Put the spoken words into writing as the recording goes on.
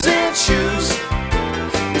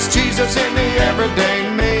Jesus in the everyday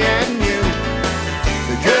me and you.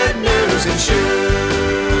 The good news in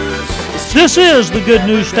shoes. This is the Good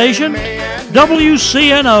News Station,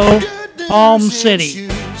 WCNO, Palm City.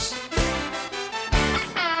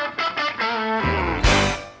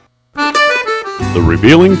 The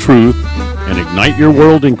Revealing Truth and Ignite Your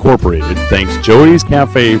World Incorporated thanks Joey's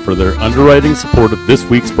Cafe for their underwriting support of this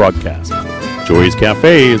week's broadcast. Joey's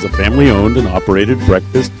Cafe is a family-owned and operated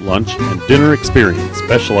breakfast, lunch, and dinner experience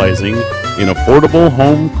specializing in affordable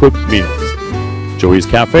home-cooked meals. Joey's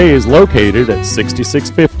Cafe is located at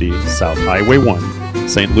 6650 South Highway 1,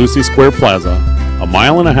 St. Lucie Square Plaza, a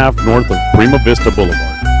mile and a half north of Prima Vista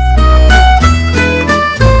Boulevard.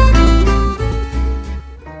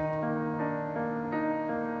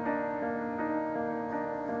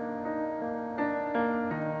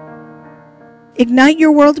 Ignite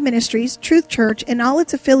Your World Ministries, Truth Church, and all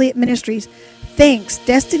its affiliate ministries thanks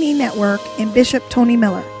Destiny Network and Bishop Tony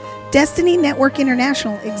Miller. Destiny Network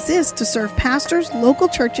International exists to serve pastors, local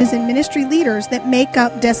churches, and ministry leaders that make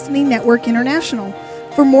up Destiny Network International.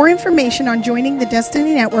 For more information on joining the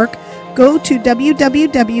Destiny Network, go to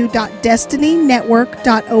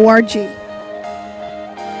www.destinynetwork.org.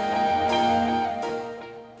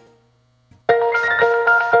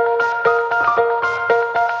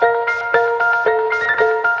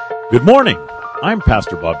 Good morning. I'm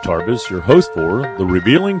Pastor Bob Tarbus, your host for the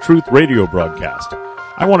Revealing Truth radio broadcast.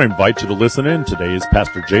 I want to invite you to listen in today as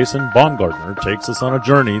Pastor Jason Baumgartner takes us on a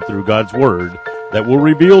journey through God's Word that will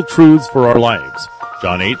reveal truths for our lives.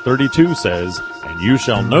 John 8:32 says, "And you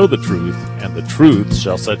shall know the truth, and the truth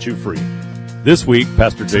shall set you free." This week,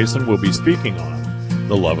 Pastor Jason will be speaking on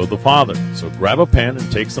the love of the Father. So grab a pen and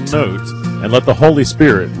take some notes, and let the Holy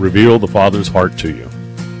Spirit reveal the Father's heart to you.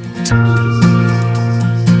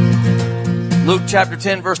 Luke chapter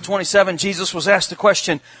 10, verse 27, Jesus was asked the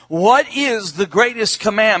question, what is the greatest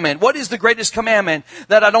commandment? What is the greatest commandment?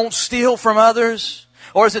 That I don't steal from others?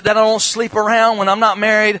 Or is it that I don't sleep around when I'm not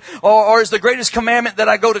married? Or is the greatest commandment that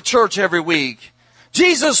I go to church every week?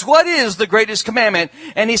 Jesus, what is the greatest commandment?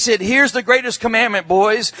 And he said, here's the greatest commandment,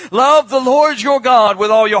 boys. Love the Lord your God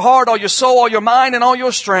with all your heart, all your soul, all your mind, and all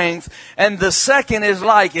your strength. And the second is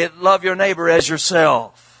like it, love your neighbor as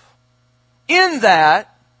yourself. In that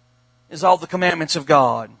is all the commandments of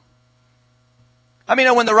God. I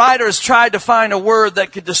mean, when the writers tried to find a word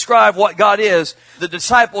that could describe what God is, the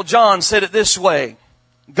disciple John said it this way: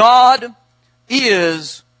 God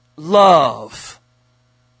is love.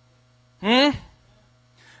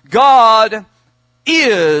 God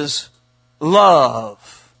is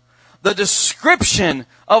love. The description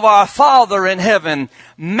of our Father in heaven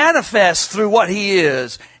manifests through what He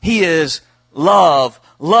is. He is love.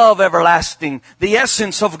 Love everlasting. The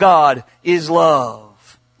essence of God is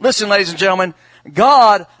love. Listen, ladies and gentlemen,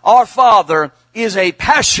 God, our Father, is a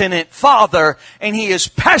passionate Father, and He is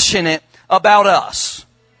passionate about us.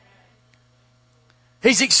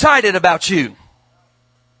 He's excited about you.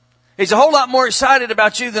 He's a whole lot more excited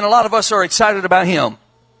about you than a lot of us are excited about Him.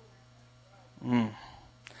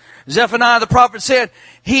 Zephaniah the prophet said,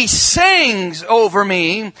 He sings over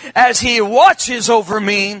me as He watches over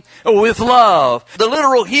me with love. The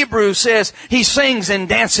literal Hebrew says He sings and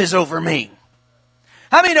dances over me.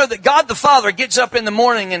 How many know that God the Father gets up in the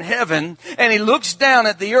morning in heaven and He looks down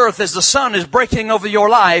at the earth as the sun is breaking over your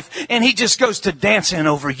life and He just goes to dancing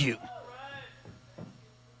over you?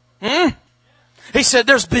 He said,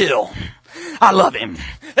 there's Bill. I love him.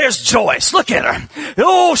 There's Joyce. Look at her.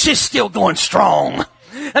 Oh, she's still going strong.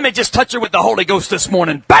 Let me just touch her with the Holy Ghost this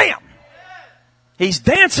morning. Bam! He's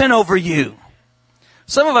dancing over you.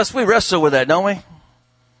 Some of us, we wrestle with that, don't we?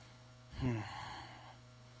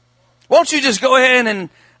 Won't you just go ahead and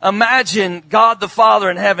imagine God the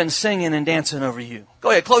Father in heaven singing and dancing over you?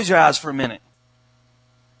 Go ahead, close your eyes for a minute.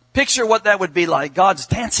 Picture what that would be like. God's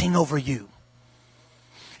dancing over you.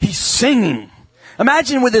 He's singing.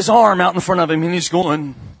 Imagine with His arm out in front of Him and He's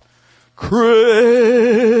going,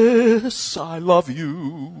 Chris, I love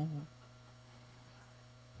you.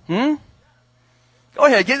 Go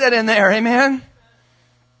ahead, get that in there, amen?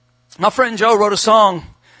 My friend Joe wrote a song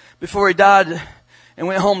before he died and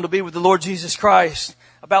went home to be with the Lord Jesus Christ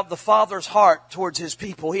about the Father's heart towards His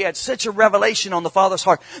people. He had such a revelation on the Father's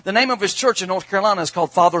heart. The name of his church in North Carolina is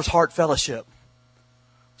called Father's Heart Fellowship.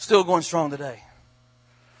 Still going strong today.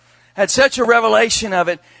 Had such a revelation of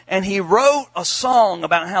it, and he wrote a song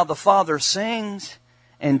about how the Father sings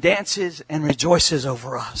and dances and rejoices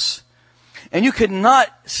over us. And you could not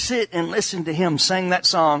sit and listen to him sing that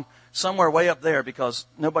song somewhere way up there, because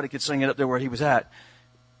nobody could sing it up there where he was at,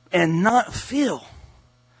 and not feel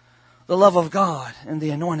the love of God and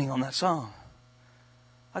the anointing on that song.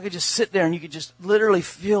 I could just sit there and you could just literally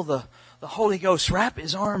feel the Holy Ghost wrap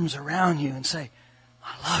His arms around you and say,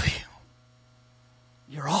 I love you.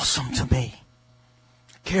 You're awesome to me.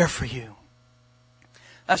 I care for you.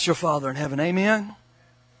 That's your Father in heaven. Amen?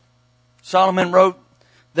 Solomon wrote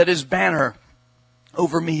that his banner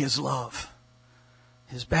over me is love.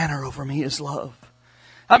 His banner over me is love.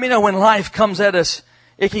 I mean, when life comes at us,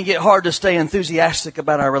 it can get hard to stay enthusiastic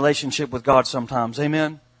about our relationship with God sometimes.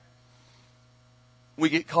 Amen? We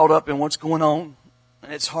get caught up in what's going on,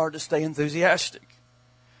 and it's hard to stay enthusiastic.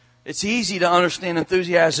 It's easy to understand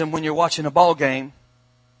enthusiasm when you're watching a ball game.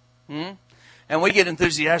 And we get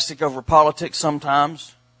enthusiastic over politics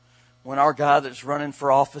sometimes when our guy that's running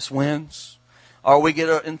for office wins. Or we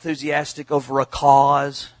get enthusiastic over a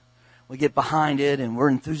cause. We get behind it and we're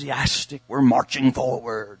enthusiastic. We're marching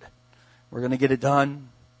forward. We're going to get it done.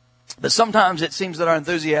 But sometimes it seems that our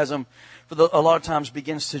enthusiasm a lot of times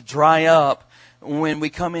begins to dry up when we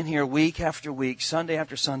come in here week after week, Sunday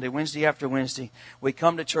after Sunday, Wednesday after Wednesday. We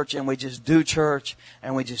come to church and we just do church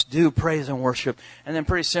and we just do praise and worship. And then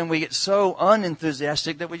pretty soon we get so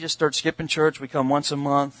unenthusiastic that we just start skipping church. We come once a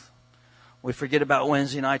month. We forget about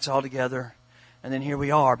Wednesday nights altogether. And then here we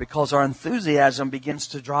are because our enthusiasm begins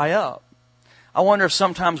to dry up. I wonder if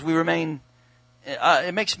sometimes we remain,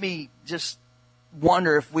 it makes me just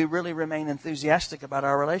wonder if we really remain enthusiastic about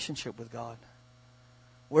our relationship with God.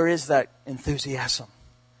 Where is that enthusiasm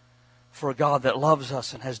for a God that loves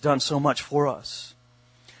us and has done so much for us?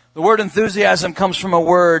 The word enthusiasm comes from a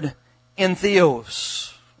word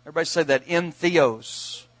entheos. Everybody say that,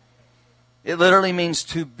 entheos. It literally means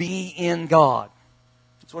to be in God.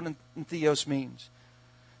 That's what entheos means.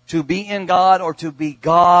 To be in God or to be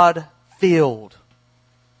God-filled.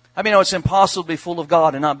 I mean, it's impossible to be full of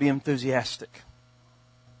God and not be enthusiastic.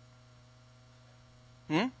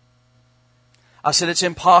 I said it's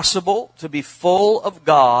impossible to be full of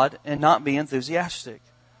God and not be enthusiastic.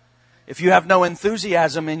 If you have no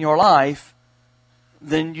enthusiasm in your life,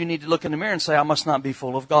 then you need to look in the mirror and say, I must not be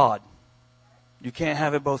full of God. You can't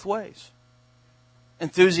have it both ways.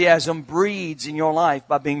 Enthusiasm breeds in your life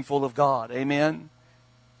by being full of God. Amen?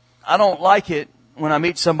 I don't like it when I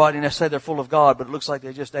meet somebody and they say they're full of God, but it looks like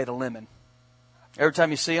they just ate a lemon. Every time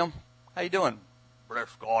you see them, how you doing? Bless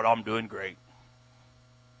God, I'm doing great.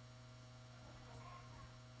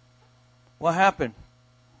 What happened?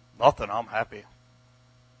 Nothing, I'm happy.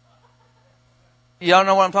 Y'all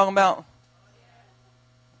know what I'm talking about?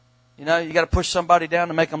 You know, you got to push somebody down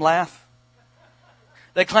to make them laugh.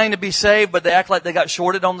 They claim to be saved, but they act like they got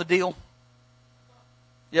shorted on the deal.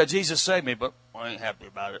 Yeah, Jesus saved me, but I ain't happy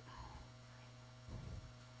about it.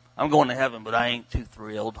 I'm going to heaven, but I ain't too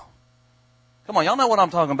thrilled. Come on, y'all know what I'm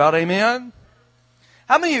talking about, amen?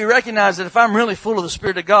 How many of you recognize that if I'm really full of the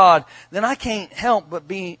Spirit of God, then I can't help but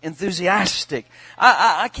be enthusiastic?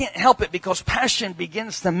 I can't help it because passion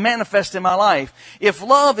begins to manifest in my life. If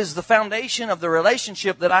love is the foundation of the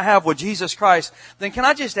relationship that I have with Jesus Christ, then can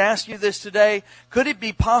I just ask you this today? Could it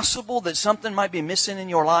be possible that something might be missing in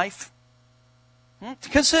your life?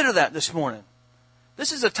 Consider that this morning.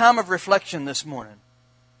 This is a time of reflection this morning.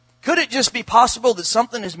 Could it just be possible that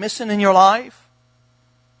something is missing in your life?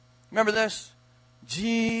 Remember this?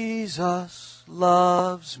 Jesus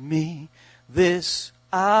loves me, this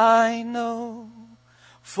I know,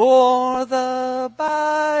 for the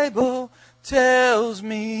Bible tells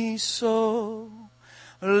me so.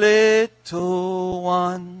 Little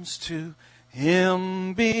ones to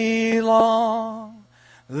Him belong.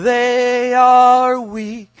 They are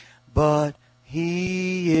weak, but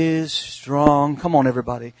He is strong. Come on,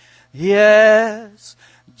 everybody. Yes,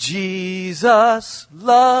 Jesus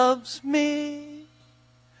loves me.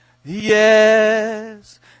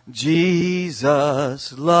 Yes,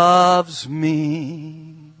 Jesus loves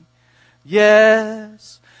me.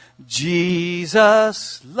 Yes,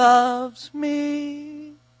 Jesus loves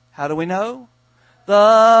me. How do we know?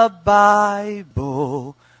 The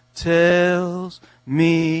Bible tells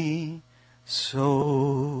me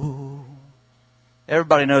so.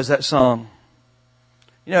 Everybody knows that song.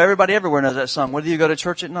 You know, everybody everywhere knows that song, whether you go to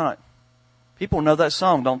church or not. People know that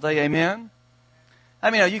song, don't they? Amen? I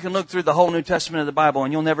mean, you can look through the whole New Testament of the Bible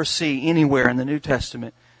and you'll never see anywhere in the New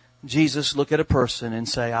Testament Jesus look at a person and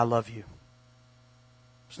say, I love you.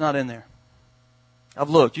 It's not in there. I've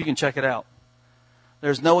looked. You can check it out.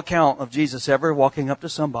 There's no account of Jesus ever walking up to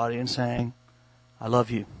somebody and saying, I love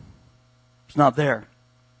you. It's not there.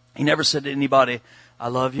 He never said to anybody, I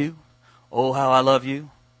love you. Oh, how I love you.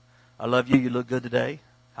 I love you. You look good today.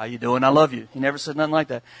 How you doing? I love you. He never said nothing like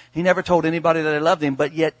that. He never told anybody that he loved him,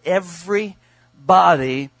 but yet everybody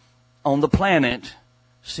on the planet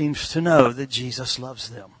seems to know that Jesus loves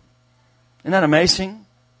them. Isn't that amazing?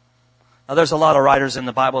 There's a lot of writers in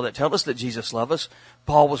the Bible that tell us that Jesus loved us.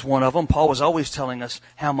 Paul was one of them. Paul was always telling us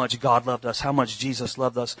how much God loved us, how much Jesus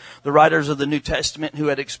loved us. The writers of the New Testament who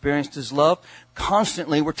had experienced His love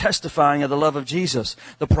constantly were testifying of the love of Jesus.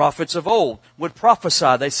 The prophets of old would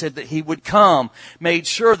prophesy. They said that He would come, made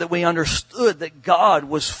sure that we understood that God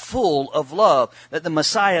was full of love, that the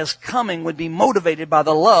Messiah's coming would be motivated by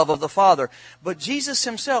the love of the Father. But Jesus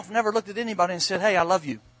Himself never looked at anybody and said, hey, I love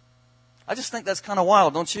you. I just think that's kind of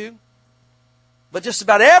wild, don't you? But just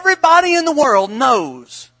about everybody in the world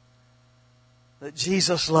knows that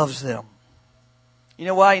Jesus loves them. You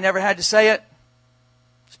know why He never had to say it?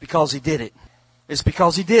 It's because He did it. It's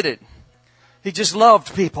because He did it. He just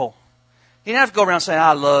loved people. He didn't have to go around saying,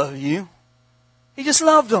 I love you. He just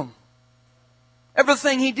loved them.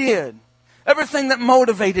 Everything He did. Everything that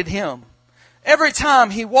motivated Him. Every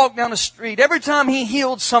time He walked down the street, every time He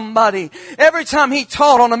healed somebody, every time He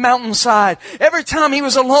taught on a mountainside, every time He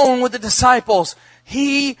was alone with the disciples,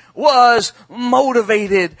 He was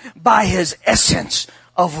motivated by His essence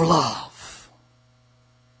of love.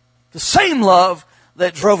 The same love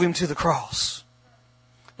that drove Him to the cross.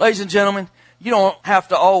 Ladies and gentlemen, you don't have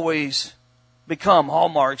to always become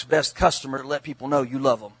Hallmark's best customer to let people know you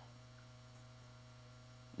love them.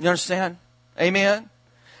 You understand? Amen?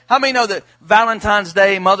 How many know that Valentine's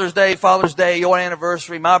Day, Mother's Day, Father's Day, your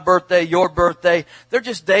anniversary, my birthday, your birthday, they're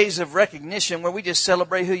just days of recognition where we just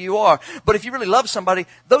celebrate who you are. But if you really love somebody,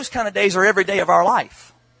 those kind of days are every day of our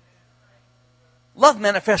life. Love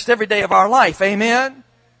manifests every day of our life. Amen?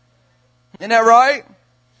 Isn't that right?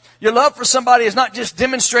 Your love for somebody is not just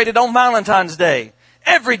demonstrated on Valentine's Day.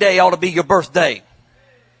 Every day ought to be your birthday.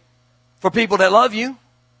 For people that love you.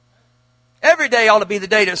 Every day ought to be the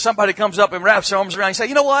day that somebody comes up and wraps their arms around you and say,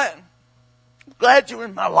 you know what? I'm glad you're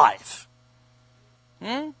in my life.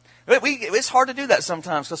 It's hard to do that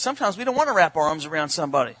sometimes because sometimes we don't want to wrap our arms around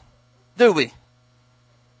somebody. Do we?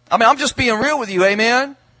 I mean, I'm just being real with you.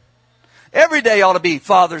 Amen? Every day ought to be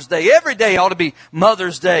Father's Day. Every day ought to be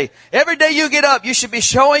Mother's Day. Every day you get up, you should be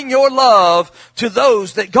showing your love to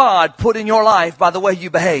those that God put in your life by the way you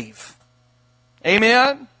behave.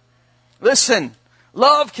 Amen? Listen.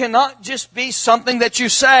 Love cannot just be something that you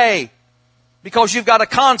say because you've got a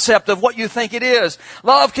concept of what you think it is.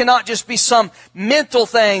 Love cannot just be some mental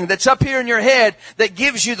thing that's up here in your head that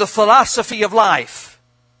gives you the philosophy of life.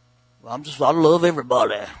 Well, I love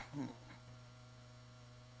everybody.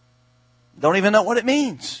 Don't even know what it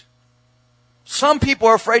means. Some people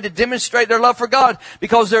are afraid to demonstrate their love for God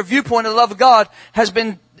because their viewpoint of the love of God has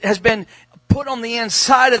been put on the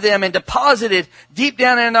inside of them and deposited deep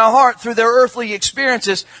down in our heart through their earthly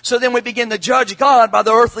experiences. So then we begin to judge God by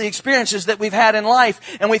the earthly experiences that we've had in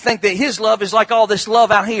life. And we think that His love is like all this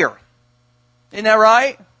love out here. Isn't that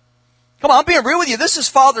right? Come on, I'm being real with you. This is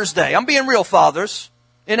Father's Day. I'm being real, fathers.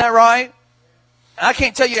 Isn't that right? I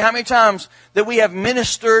can't tell you how many times that we have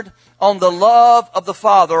ministered on the love of the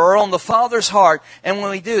Father or on the Father's heart. And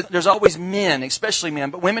when we do, there's always men, especially men,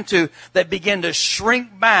 but women too, that begin to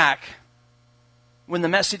shrink back when the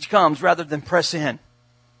message comes rather than press in.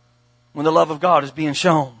 When the love of God is being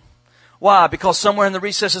shown. Why? Because somewhere in the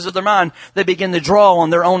recesses of their mind, they begin to draw on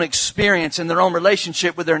their own experience and their own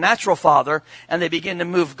relationship with their natural father, and they begin to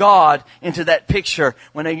move God into that picture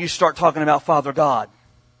when you start talking about Father God.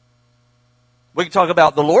 We can talk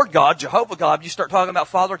about the Lord God, Jehovah God. You start talking about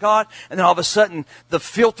Father God, and then all of a sudden, the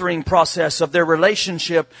filtering process of their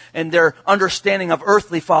relationship and their understanding of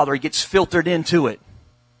earthly Father gets filtered into it.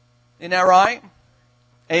 Isn't that right?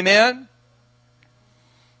 Amen?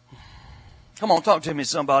 Come on, talk to me,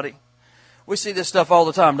 somebody. We see this stuff all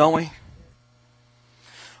the time, don't we?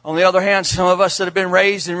 On the other hand, some of us that have been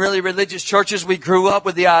raised in really religious churches, we grew up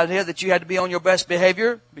with the idea that you had to be on your best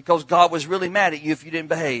behavior because God was really mad at you if you didn't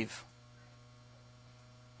behave.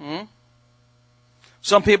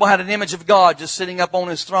 Some people had an image of God just sitting up on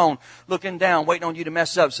His throne, looking down, waiting on you to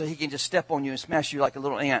mess up so He can just step on you and smash you like a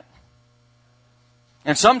little ant.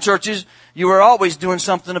 In some churches, you were always doing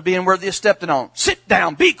something of being worthy of stepping on. Sit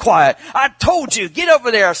down, be quiet. I told you, get over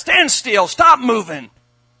there, stand still, stop moving.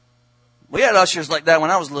 We had ushers like that when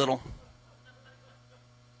I was little.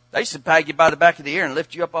 They used to peg you by the back of the ear and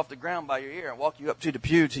lift you up off the ground by your ear and walk you up to the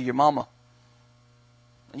pew to your mama.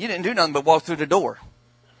 And you didn't do nothing but walk through the door.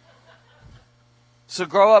 So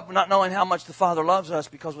grow up not knowing how much the Father loves us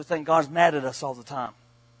because we think God's mad at us all the time.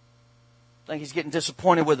 Think He's getting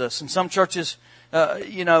disappointed with us. In some churches,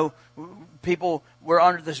 people were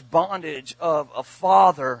under this bondage of a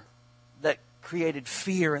father that created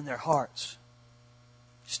fear in their hearts.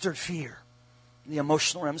 Stirred fear in the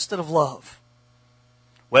emotional realm instead of love.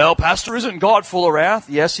 Well, Pastor, isn't God full of wrath?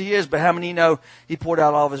 Yes, He is. But how many know He poured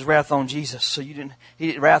out all of His wrath on Jesus, so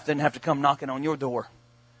wrath didn't have to come knocking on your door?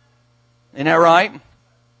 Isn't that right?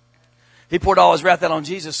 He poured all His wrath out on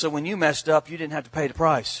Jesus, so when you messed up, you didn't have to pay the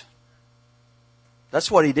price. That's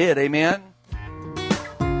what He did. Amen.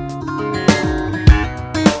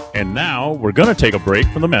 And now we're going to take a break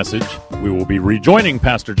from the message. We will be rejoining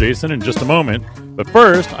Pastor Jason in just a moment. But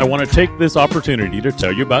first, I want to take this opportunity to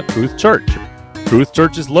tell you about Truth Church. Truth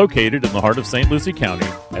Church is located in the heart of St. Lucie County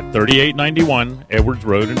at 3891 Edwards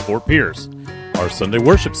Road in Fort Pierce. Our Sunday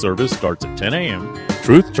worship service starts at 10 a.m.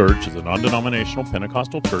 Truth Church is a non-denominational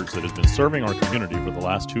Pentecostal church that has been serving our community for the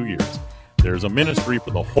last 2 years. There's a ministry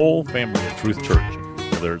for the whole family at Truth Church.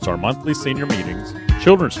 Whether it's our monthly senior meetings,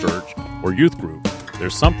 children's church, or youth group,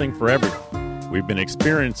 there's something for everyone. We've been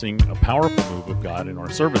experiencing a powerful move of God in our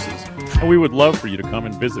services, and we would love for you to come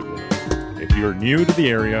and visit with us. If you're new to the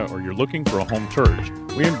area or you're looking for a home church,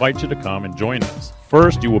 we invite you to come and join us.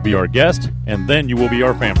 First, you will be our guest, and then you will be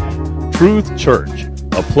our family. Truth Church,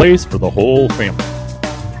 a place for the whole family.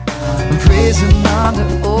 I'm praising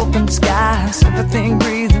under open skies, everything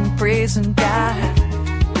breathing, praising God.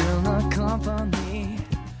 Will not company.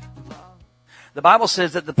 The Bible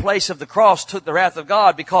says that the place of the cross took the wrath of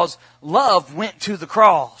God because love went to the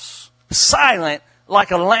cross, silent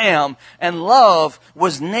like a lamb, and love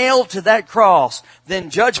was nailed to that cross. Then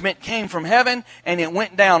judgment came from heaven, and it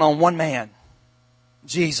went down on one man,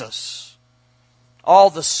 Jesus. All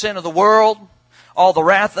the sin of the world, all the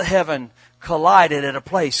wrath of heaven collided at a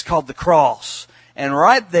place called the cross. And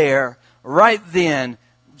right there, right then,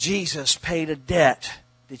 Jesus paid a debt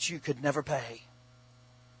that you could never pay.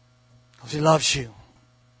 Because He loves you.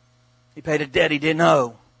 He paid a debt He didn't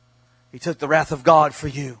owe. He took the wrath of God for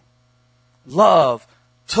you. Love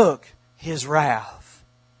took His wrath.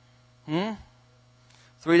 3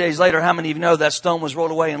 days later, how many of you know that stone was rolled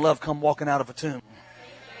away and love come walking out of a tomb?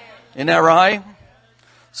 Isn't that right?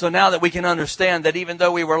 So now that we can understand that even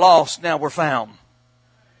though we were lost, now we're found.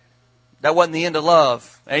 That wasn't the end of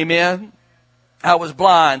love. Amen? I was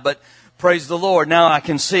blind, but praise the Lord, now I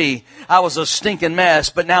can see. I was a stinking mess,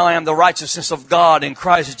 but now I am the righteousness of God in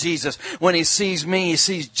Christ Jesus. When He sees me, He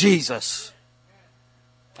sees Jesus.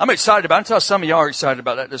 I'm excited about it. I tell some of you are excited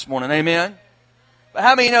about that this morning. Amen? But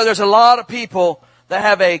how many of you know there's a lot of people that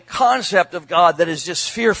have a concept of God that is just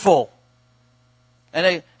fearful?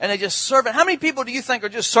 And they just serve it. How many people do you think are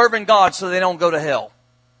just serving God so they don't go to hell?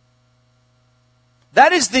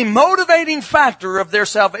 That is the motivating factor of their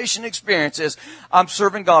salvation experience is, I'm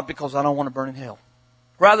serving God because I don't want to burn in hell.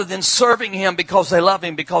 Rather than serving Him because they love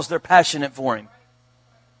Him, because they're passionate for Him.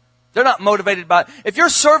 They're not motivated by it. If you're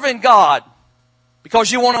serving God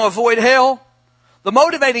because you want to avoid hell, the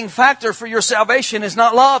motivating factor for your salvation is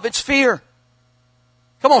not love, it's fear.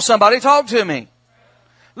 Come on, somebody, talk to me.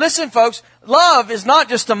 Listen, folks, love is not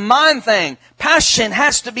just a mind thing. Passion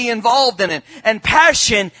has to be involved in it. And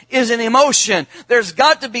passion is an emotion. There's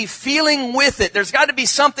got to be feeling with it. There's got to be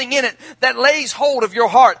something in it that lays hold of your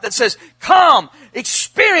heart that says, come,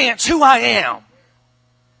 experience who I am.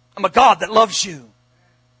 I'm a God that loves you.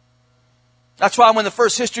 That's why when the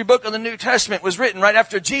first history book of the New Testament was written right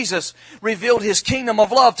after Jesus revealed His kingdom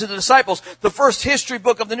of love to the disciples, the first history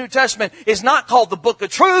book of the New Testament is not called the Book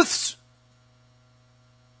of Truths.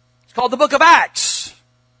 It's called the Book of Acts.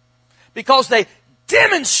 Because they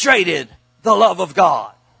demonstrated the love of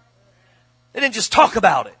God. They didn't just talk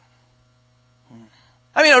about it.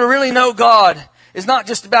 I mean, to really know God is not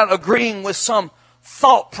just about agreeing with some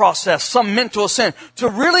thought process, some mental assent. To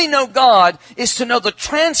really know God is to know the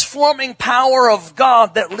transforming power of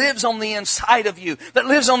God that lives on the inside of you, that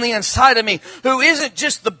lives on the inside of me, who isn't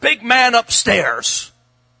just the big man upstairs.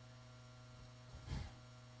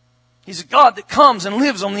 He's a God that comes and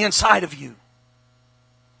lives on the inside of you.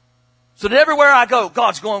 So that everywhere I go,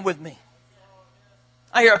 God's going with me.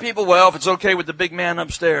 I hear people, well, if it's okay with the big man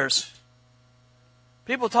upstairs.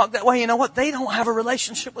 People talk that way. You know what? They don't have a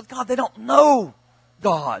relationship with God. They don't know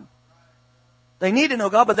God. They need to know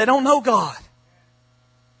God, but they don't know God.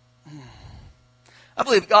 I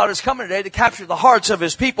believe God is coming today to capture the hearts of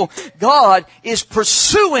His people. God is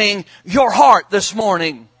pursuing your heart this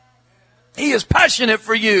morning. He is passionate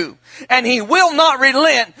for you, and He will not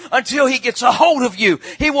relent until He gets a hold of you.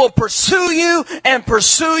 He will pursue you and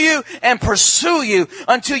pursue you and pursue you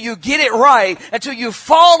until you get it right, until you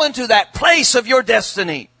fall into that place of your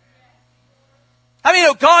destiny. I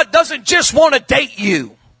mean, God doesn't just want to date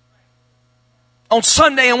you on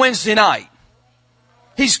Sunday and Wednesday night.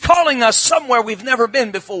 He's calling us somewhere we've never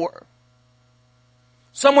been before.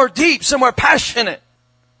 Somewhere deep, somewhere passionate.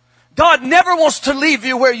 God never wants to leave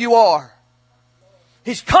you where you are.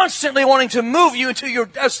 He's constantly wanting to move you into your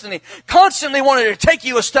destiny. Constantly wanting to take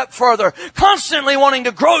you a step further. Constantly wanting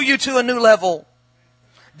to grow you to a new level.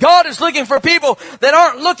 God is looking for people that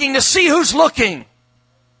aren't looking to see who's looking.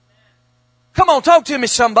 Come on, talk to me,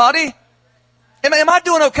 somebody. Am I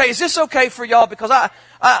doing okay? Is this okay for y'all? Because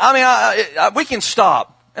we can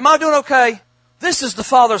stop. Am I doing okay? This is the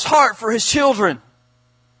Father's heart for His children.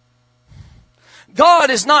 God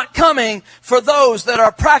is not coming for those that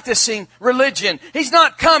are practicing religion. He's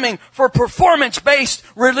not coming for performance-based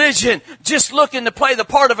religion, just looking to play the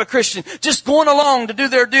part of a Christian, just going along to do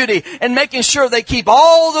their duty and making sure they keep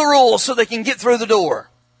all the rules so they can get through the door.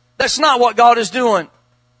 That's not what God is doing.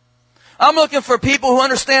 I'm looking for people who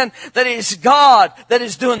understand that it's God that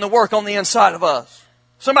is doing the work on the inside of us.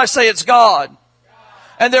 Somebody say it's God.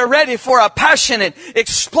 And they're ready for a passionate,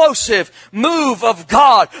 explosive move of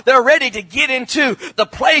God. They're ready to get into the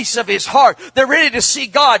place of His heart. They're ready to see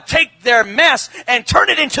God take their mess and turn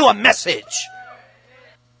it into a message.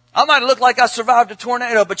 I might look like I survived a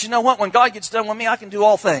tornado, but you know what? When God gets done with me, I can do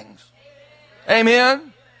all things.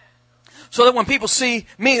 Amen? So that when people see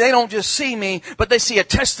me, they don't just see me, but they see a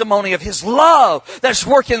testimony of His love that's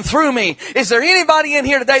working through me. Is there anybody in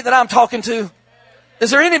here today that I'm talking to?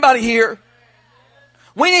 Is there anybody here?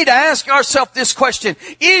 We need to ask ourselves this question.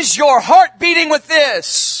 Is your heart beating with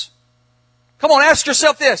this? Come on, ask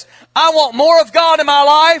yourself this. I want more of God in my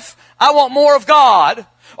life. I want more of God.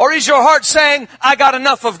 Or is your heart saying, I got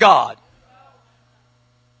enough of God?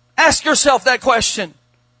 Ask yourself that question.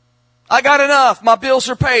 I got enough. My bills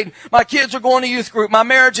are paid. My kids are going to youth group. My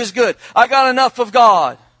marriage is good. I got enough of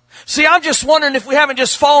God. See, I'm just wondering if we haven't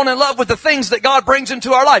just fallen in love with the things that God brings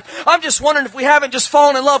into our life. I'm just wondering if we haven't just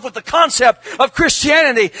fallen in love with the concept of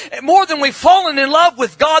Christianity more than we've fallen in love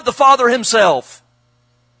with God the Father Himself.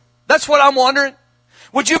 That's what I'm wondering.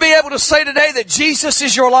 Would you be able to say today that Jesus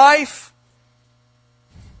is your life?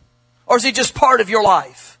 Or is He just part of your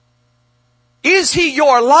life? Is He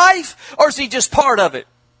your life or is He just part of it?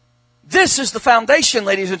 This is the foundation,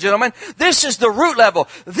 ladies and gentlemen. This is the root level.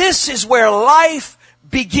 This is where life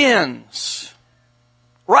begins.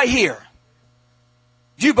 Right here.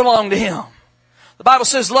 You belong to Him. The Bible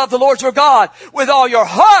says, love the Lord your God with all your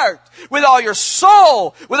heart, with all your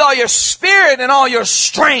soul, with all your spirit, and all your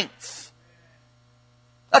strength.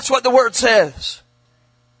 That's what the Word says.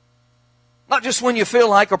 Not just when you feel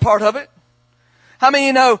like or part of it. How many of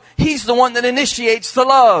you know He's the one that initiates the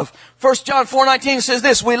love? 1 John 4:19 says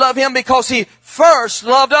this, we love Him because He first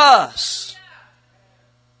loved us.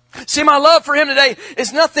 See, my love for Him today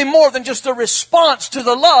is nothing more than just a response to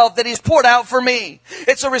the love that He's poured out for me.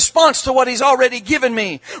 It's a response to what He's already given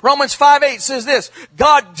me. Romans 5:8 says this,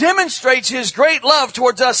 God demonstrates His great love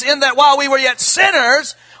towards us in that while we were yet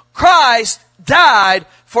sinners, Christ died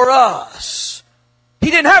for us.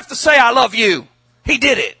 He didn't have to say, I love you. He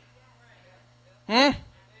did it.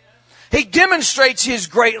 He demonstrates His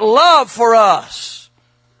great love for us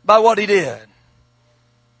by what He did.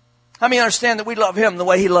 How many understand that we love Him the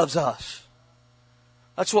way He loves us?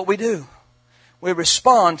 That's what we do. We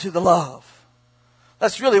respond to the love.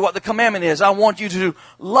 That's really what the commandment is. I want you to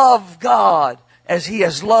love God as He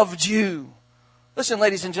has loved you. Listen,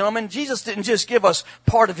 ladies and gentlemen, Jesus didn't just give us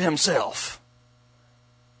part of Himself.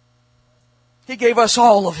 He gave us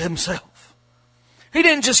all of Himself. He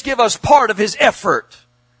didn't just give us part of His effort.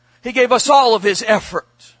 He gave us all of His effort.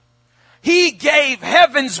 He gave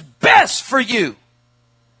heaven's best for you.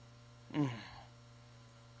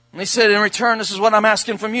 And He said, in return, this is what I'm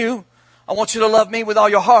asking from you. I want you to love me with all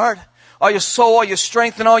your heart, all your soul, all your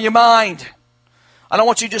strength, and all your mind. I don't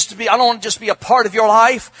want to just be a part of your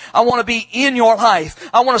life. I want to be in your life.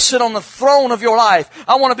 I want to sit on the throne of your life.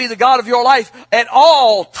 I want to be the God of your life at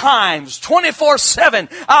all times, 24/7.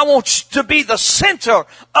 I want to be the center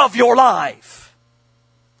of your life.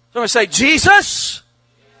 Somebody say, Jesus,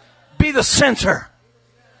 be the center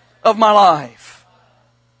of my life.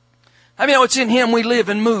 How many know it's in Him we live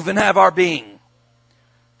and move and have our being?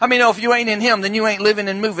 How many know if you ain't in Him, then you ain't living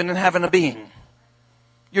and moving and having a being?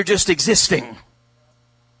 You're just existing.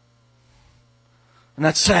 And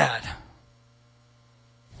that's sad.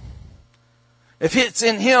 If it's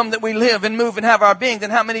in Him that we live and move and have our being, then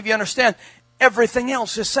how many of you understand everything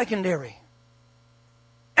else is secondary?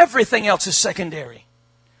 Everything else is secondary.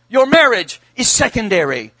 Your marriage is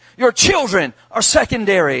secondary. Your children are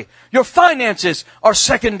secondary. Your finances are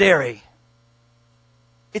secondary.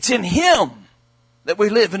 It's in Him that we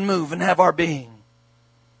live and move and have our being.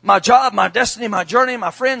 My job, my destiny, my journey, my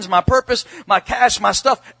friends, my purpose, my cash, my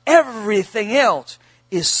stuff, everything else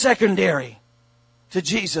is secondary to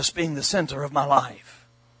Jesus being the center of my life.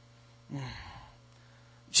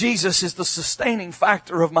 Jesus is the sustaining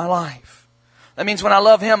factor of my life. That means when I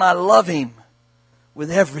love Him with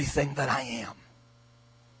everything that I am.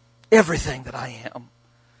 Everything that I am.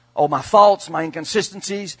 All my faults, my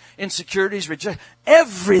inconsistencies, insecurities,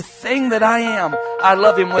 everything that I am, I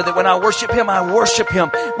love Him with it. When I worship Him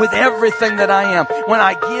with everything that I am. When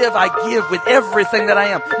I give with everything that I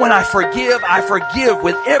am. When I forgive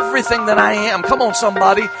with everything that I am. Come on,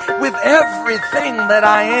 somebody, with everything that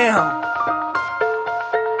I am.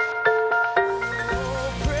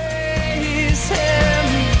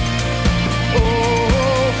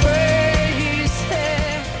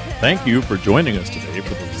 Thank you for joining us today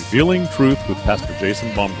for the Revealing Truth with Pastor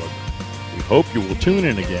Jason Baumgartner. We hope you will tune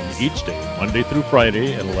in again each day, Monday through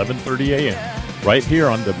Friday at 11:30 a.m., right here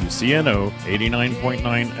on WCNO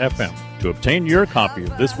 89.9 FM. To obtain your copy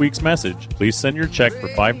of this week's message, please send your check for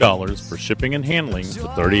 $5 for shipping and handling to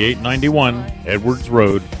 3891 Edwards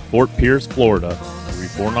Road, Fort Pierce, Florida,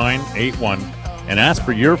 34981, and ask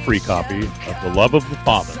for your free copy of The Love of the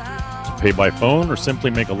Father. To pay by phone or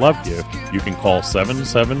simply make a love gift, you can call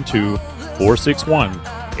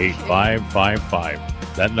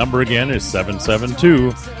 772-461-8555. That number again is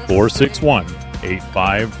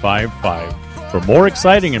 772-461-8555. For more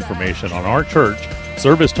exciting information on our church,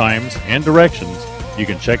 service times, and directions, you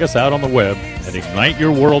can check us out on the web at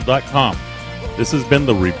igniteyourworld.com. This has been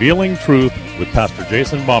The Revealing Truth with Pastor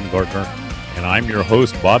Jason Baumgartner, and I'm your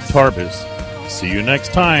host, Bob Tarbis. See you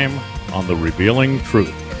next time on The Revealing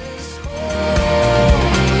Truth.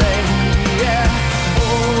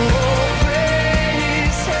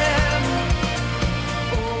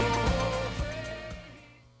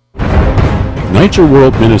 Ignite Your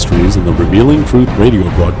World Ministries and the Revealing Truth radio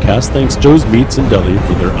broadcast thanks Joe's Meats and Deli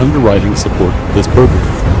for their underwriting support of this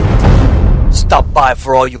program. Stop by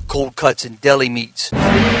for all your cold cuts and deli meats.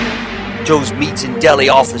 Joe's Meats and Deli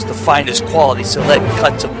offers the finest quality select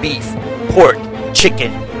cuts of beef, pork,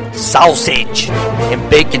 chicken, sausage, and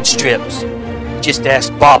bacon strips. Just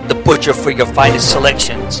ask Bob the Butcher for your finest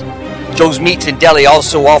selections. Joe's Meats and Deli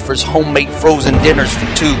also offers homemade frozen dinners for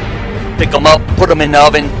two. Pick them up, put them in the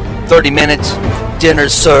oven, 30 minutes,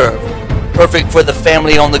 dinner's served. Perfect for the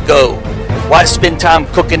family on the go. Why spend time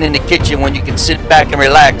cooking in the kitchen when you can sit back and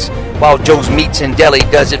relax while Joe's Meats and Deli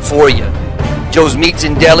does it for you? Joe's Meats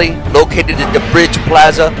and Deli, located at the Bridge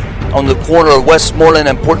Plaza on the corner of Westmoreland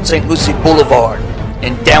and Port St. Lucie Boulevard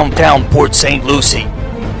in downtown Port St. Lucie.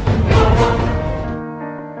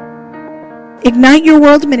 Ignite Your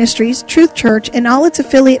World Ministries, Truth Church, and all its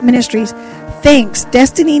affiliate ministries thanks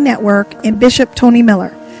Destiny Network and Bishop Tony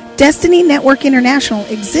Miller. Destiny Network International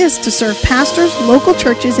exists to serve pastors, local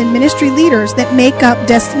churches, and ministry leaders that make up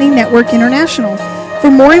Destiny Network International.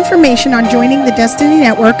 For more information on joining the Destiny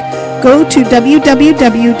Network, go to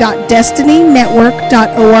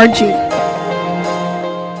www.destinynetwork.org.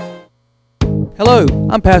 Hello,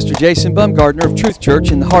 I'm Pastor Jason Baumgartner of Truth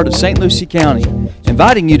Church in the heart of St. Lucie County,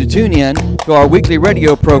 inviting you to tune in to our weekly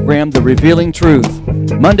radio program, The Revealing Truth,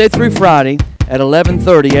 Monday through Friday at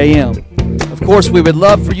 11:30 a.m. Of course, we would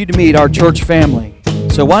love for you to meet our church family,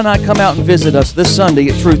 so why not come out and visit us this Sunday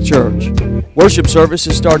at Truth Church? Worship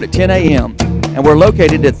services start at 10 a.m., and we're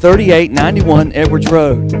located at 3891 Edwards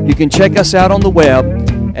Road. You can check us out on the web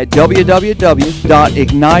at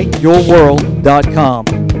www.igniteyourworld.com.